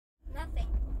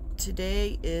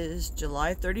Today is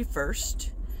July 31st.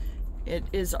 It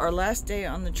is our last day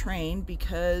on the train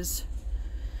because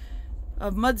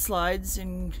of mudslides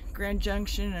in Grand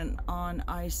Junction and on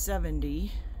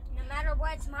I-70. No matter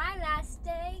what, it's my last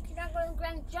day because I'm going to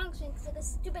Grand Junction because of the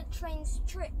stupid train's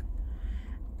trip.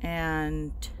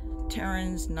 And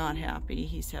Taryn's not happy.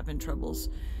 He's having troubles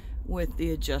with the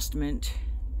adjustment.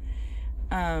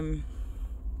 I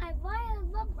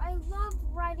love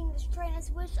riding this train. I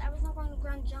just wish I was not going to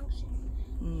Grand Junction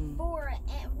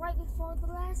right before the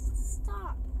last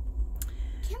stop.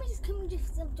 Can we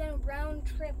just have done a round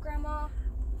trip, Grandma?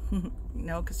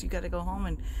 No, because you got to go home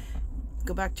and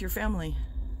go back to your family.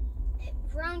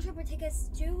 Round trip would take us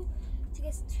to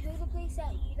the place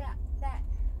that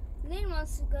Lynn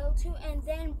wants to go to, and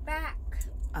then back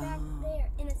there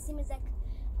in the same exact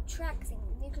track thing.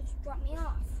 You could just drop me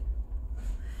off.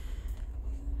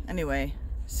 Anyway,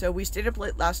 so we stayed up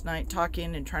late last night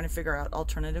talking and trying to figure out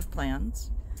alternative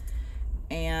plans.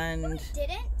 And we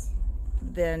didn't.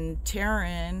 Then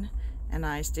Taryn and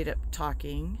I stayed up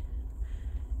talking.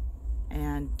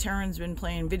 And Taryn's been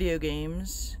playing video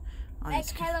games on like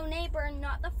Hello Neighbor,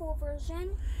 not the full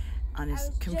version. On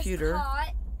his computer. Just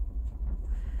caught.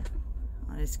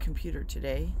 On his computer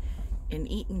today,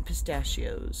 and eating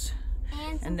pistachios.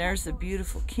 And there's the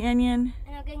beautiful canyon.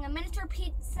 And I'm getting a miniature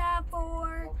pizza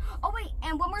for... Oh wait,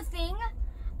 and one more thing.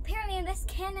 Apparently in this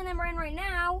canyon I'm in right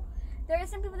now, there are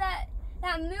some people that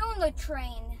moon the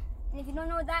train. And if you don't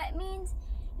know what that means,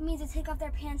 it means they take off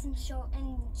their pants and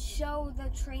show the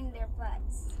train their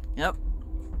butts. Yep.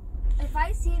 If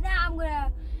I see that, I'm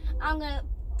gonna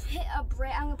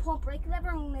pull a brake lever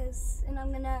and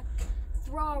I'm gonna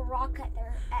throw a rock at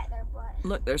their butt.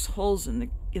 Look, there's holes in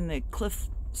the cliff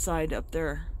side up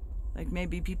there. Like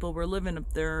maybe people were living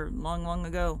up there long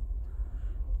ago.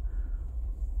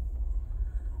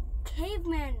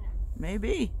 Cavemen.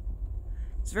 Maybe.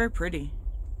 It's very pretty.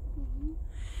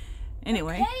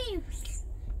 Anyway. Caves.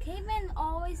 Cavemen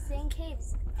always stay in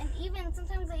caves, and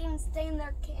sometimes they even stay in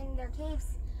their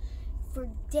caves for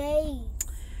days.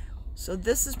 So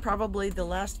this is probably the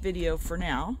last video for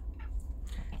now.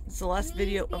 It's the last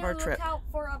video of our trip. Look out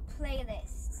for a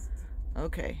playlist.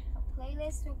 Okay. A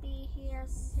playlist will be here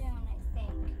soon, I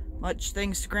think. Much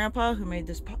thanks to Grandpa who made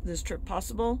this trip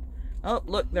possible. Oh,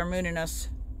 look, they're mooning us.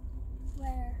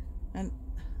 Where? And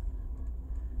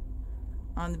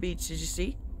on the beach, did you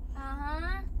see?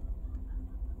 Uh-huh.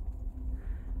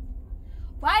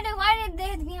 Why did they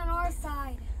have to be on our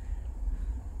side?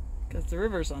 Because the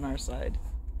river's on our side.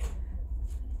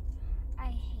 I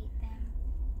hate them.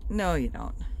 No, you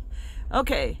don't.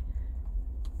 Okay.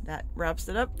 That wraps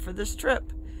it up for this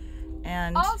trip.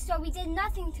 And also, we did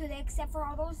nothing today except for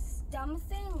all those dumb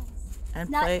things.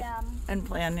 And Not play dumb. and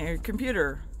play on your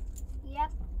computer.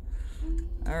 Yep.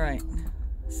 All right.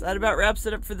 So that about wraps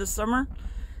it up for this summer.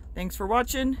 Thanks for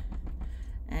watching,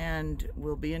 and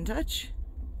we'll be in touch.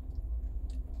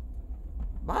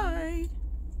 Bye.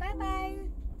 Bye-bye.